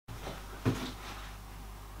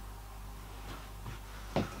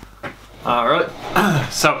Alright,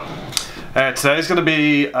 so today's going to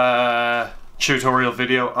be a tutorial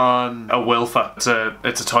video on a Wilfa.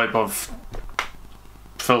 It's a type of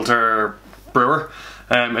filter brewer.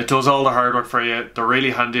 It does all the hard work for you. They're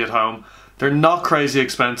really handy at home. They're not crazy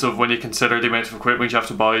expensive when you consider the amount of equipment you have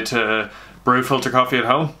to buy to brew filter coffee at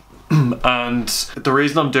home. And the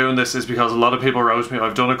reason I'm doing this is because a lot of people wrote me.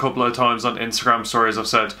 I've done a couple of times on Instagram stories. I've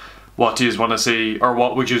said, what do you want to see, or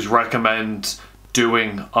what would you recommend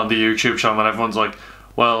doing on the YouTube channel? And everyone's like,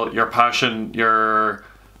 well, your passion, your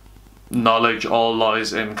knowledge all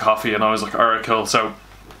lies in coffee. And I was like, alright, cool. So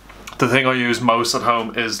the thing I use most at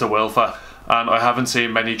home is the Wilfa, and I haven't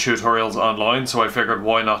seen many tutorials online, so I figured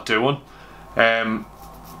why not do one.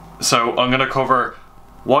 So I'm going to cover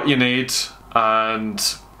what you need and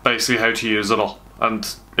basically how to use it all,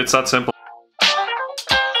 and it's that simple.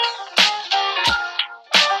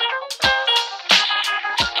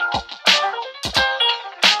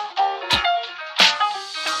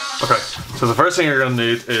 Okay, so the first thing you're going to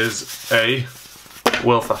need is a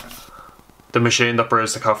Wilfa, the machine that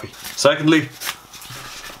brews the coffee. Secondly,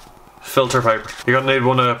 filter paper. You're going to need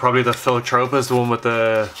one of probably the Philanthropist, the one with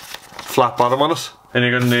the flat bottom on it. And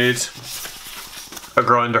you're going to need a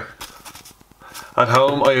grinder. At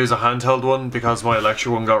home I use a handheld one because my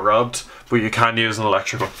electric one got robbed, but you can use an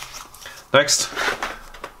electric one. Next,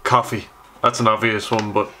 coffee. That's an obvious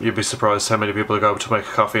one, but you'd be surprised how many people go to make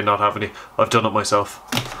coffee and not have any. I've done it myself.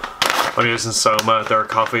 I'm using Soma, their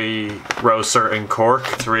coffee roaster in Cork.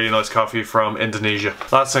 It's a really nice coffee from Indonesia.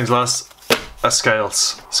 Last things last, a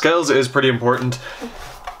scales. Scales is pretty important.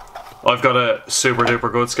 I've got a super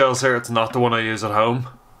duper good scales here. It's not the one I use at home,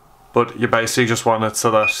 but you basically just want it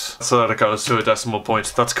so that it goes to a decimal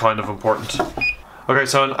point. That's kind of important. Okay,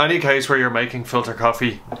 so in any case where you're making filter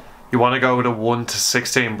coffee, you want to go with a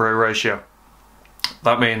 1:16 brew ratio.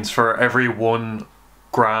 That means for every 1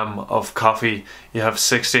 gram of coffee, you have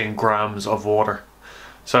 16 grams of water.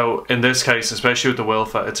 So in this case, especially with the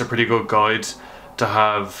Wilfa, it's a pretty good guide to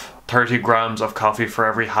have 30 grams of coffee for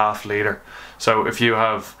every half litre. So if you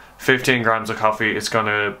have 15 grams of coffee, it's going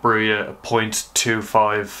to brew you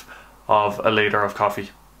 0.25 of a litre of coffee.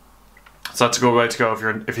 So that's a good way to go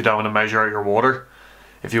if you don't want to measure out your water.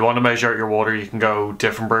 If you want to measure out your water, you can go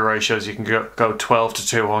different brew ratios. You can go 12 to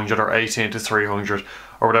 200 or 18 to 300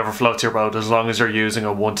 or whatever floats your boat, as long as you're using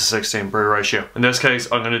a 1:16 brew ratio. In this case,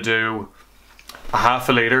 I'm going to do a half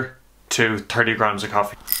a litre to 30 grams of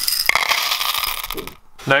coffee.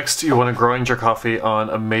 Next, you want to grind your coffee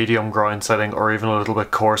on a medium grind setting, or even a little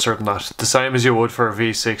bit coarser than that. The same as you would for a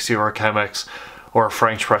V60 or a Chemex or a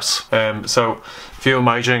French press. So if you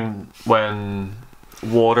imagine when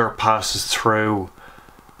water passes through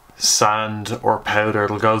sand or powder,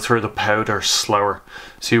 it'll go through the powder slower.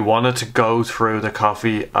 So you want it to go through the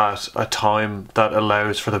coffee at a time that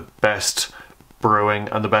allows for the best brewing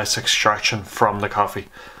and the best extraction from the coffee.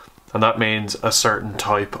 And that means a certain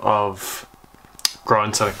type of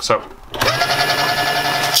grind setting. So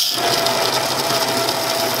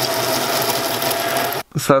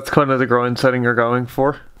that's kind of the grind setting you're going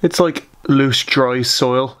for. It's like loose dry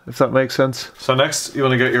soil, if that makes sense. So next you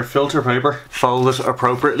want to get your filter paper, fold it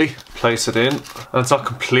appropriately, place it in, and it's not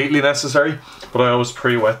completely necessary, but I always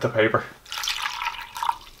pre-wet the paper.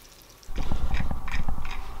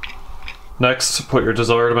 Next, put your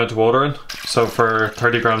desired amount of water in. So for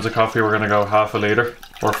 30 grams of coffee, we're going to go half a litre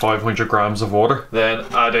or 500 grams of water. Then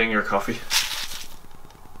add in your coffee.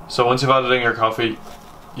 So once you've added in your coffee,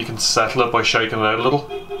 you can settle it by shaking it out a little.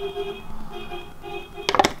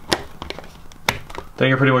 Then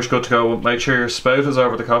you're pretty much good to go. Make sure your spout is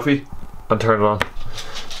over the coffee and turn it on.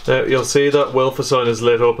 Now you'll see that Wilfa sign is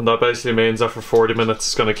lit up, and that basically means that for 40 minutes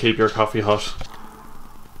it's going to keep your coffee hot.